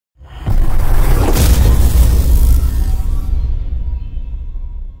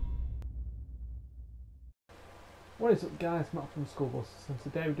What is up guys, Matt from School Busters, and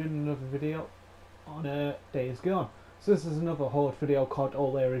today we're doing another video on Days Gone. So this is another Horde video called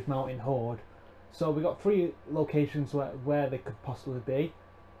O'Leary Mountain Horde. So we got three locations where they could possibly be.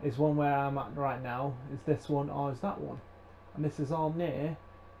 Is one where I'm at right now, is this one or is that one? And this is all near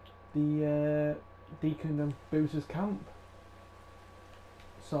the Deacon and Boozer's camp.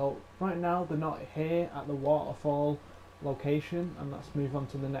 So right now they're not here at the waterfall location, and let's move on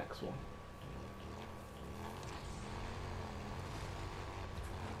to the next one.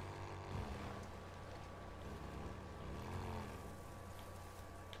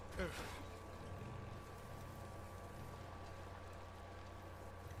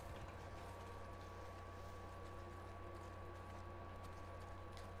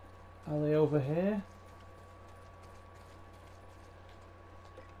 Are they over here?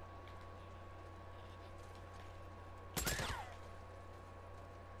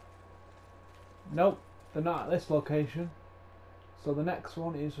 Nope, they're not at this location. So the next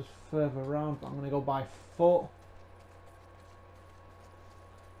one is just further around, but I'm going to go by foot.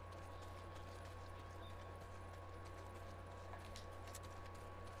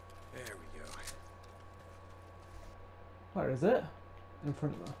 There we go. Where is it? In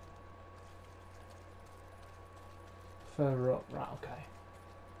front of her. Further up, right, okay.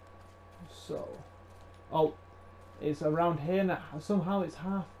 So, oh, it's around here now. Somehow it's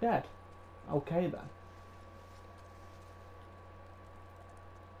half dead. Okay then.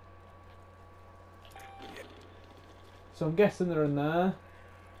 So I'm guessing they're in there.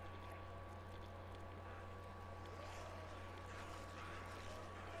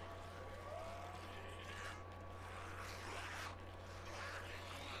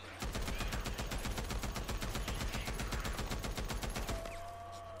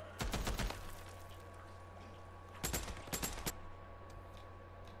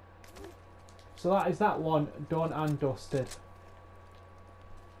 So that is that one done and dusted.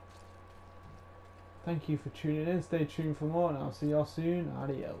 Thank you for tuning in. Stay tuned for more and I'll see you all soon.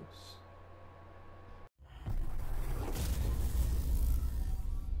 Adios.